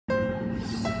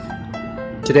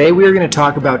Today we are going to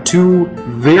talk about two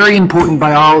very important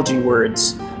biology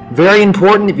words. Very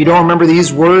important. If you don't remember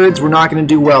these words, we're not going to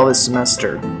do well this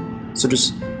semester. So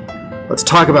just let's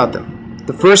talk about them.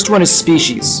 The first one is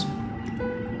species.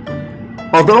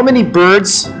 Although many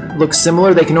birds look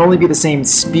similar, they can only be the same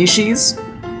species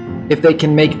if they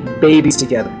can make babies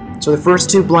together. So the first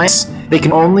two blanks, they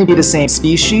can only be the same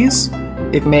species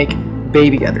if they make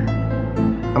baby together.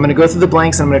 I'm going to go through the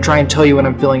blanks and I'm going to try and tell you when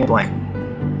I'm filling a blank.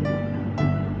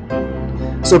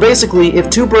 So basically, if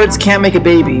two birds can't make a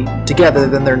baby together,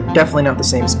 then they're definitely not the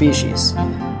same species.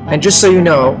 And just so you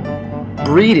know,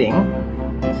 breeding,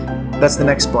 that's the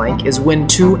next blank, is when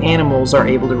two animals are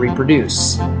able to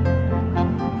reproduce.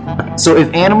 So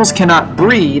if animals cannot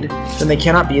breed, then they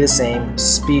cannot be the same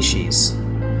species.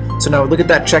 So now look at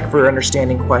that check for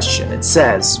understanding question. It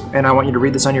says, and I want you to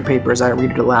read this on your paper as I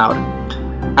read it aloud.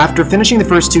 After finishing the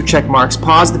first two check marks,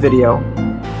 pause the video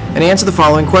and answer the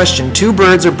following question. Two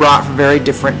birds are brought from very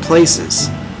different places,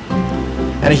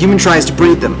 and a human tries to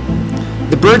breed them.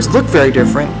 The birds look very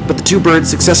different, but the two birds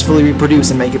successfully reproduce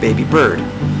and make a baby bird.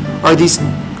 Are these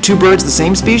two birds the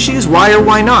same species? Why or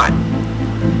why not?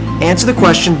 Answer the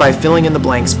question by filling in the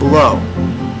blanks below.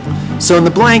 So in the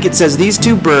blank it says these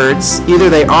two birds, either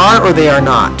they are or they are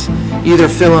not. Either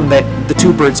fill in that the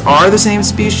two birds are the same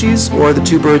species or the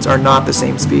two birds are not the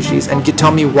same species, and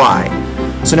tell me why.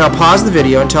 So now pause the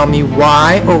video and tell me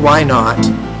why or why not.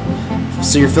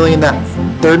 So you're filling in that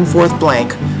third and fourth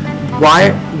blank. Why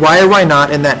or why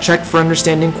not in that check for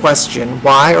understanding question,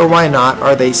 why or why not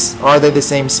are they the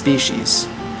same species?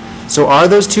 So are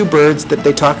those two birds that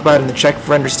they talk about in the check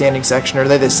for understanding section, are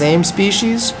they the same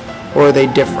species or are they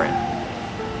different?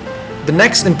 The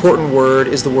next important word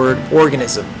is the word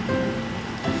organism.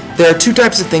 There are two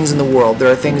types of things in the world.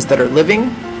 There are things that are living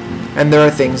and there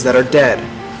are things that are dead.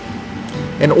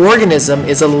 An organism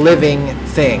is a living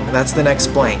thing. That's the next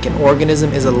blank. An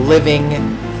organism is a living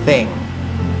thing.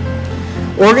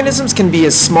 Organisms can be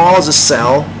as small as a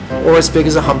cell or as big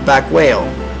as a humpback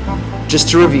whale. Just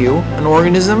to review, an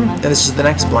organism, and this is the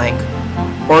next blank,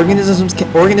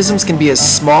 organisms can be as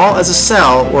small as a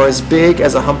cell or as big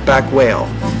as a humpback whale.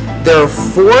 There are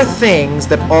four things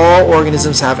that all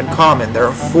organisms have in common. There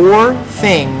are four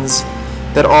things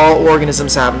that all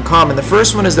organisms have in common. The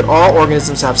first one is that all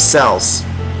organisms have cells.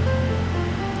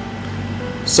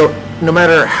 So no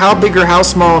matter how big or how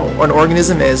small an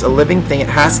organism is, a living thing, it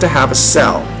has to have a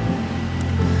cell.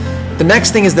 The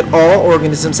next thing is that all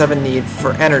organisms have a need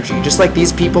for energy. Just like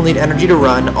these people need energy to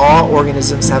run, all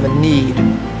organisms have a need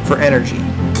for energy.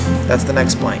 That's the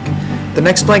next blank. The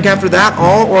next blank after that,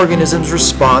 all organisms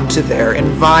respond to their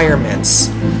environments.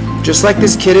 Just like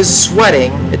this kid is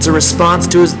sweating, it's a response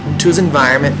to his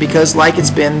environment because, like it's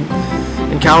been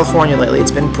in California lately,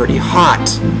 it's been pretty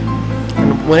hot.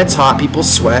 And when it's hot, people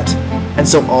sweat, and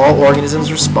so all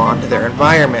organisms respond to their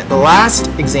environment. The last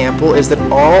example is that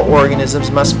all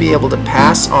organisms must be able to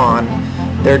pass on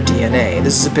their DNA.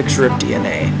 This is a picture of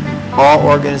DNA. All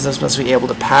organisms must be able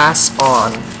to pass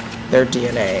on their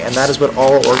DNA, and that is what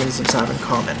all organisms have in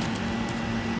common.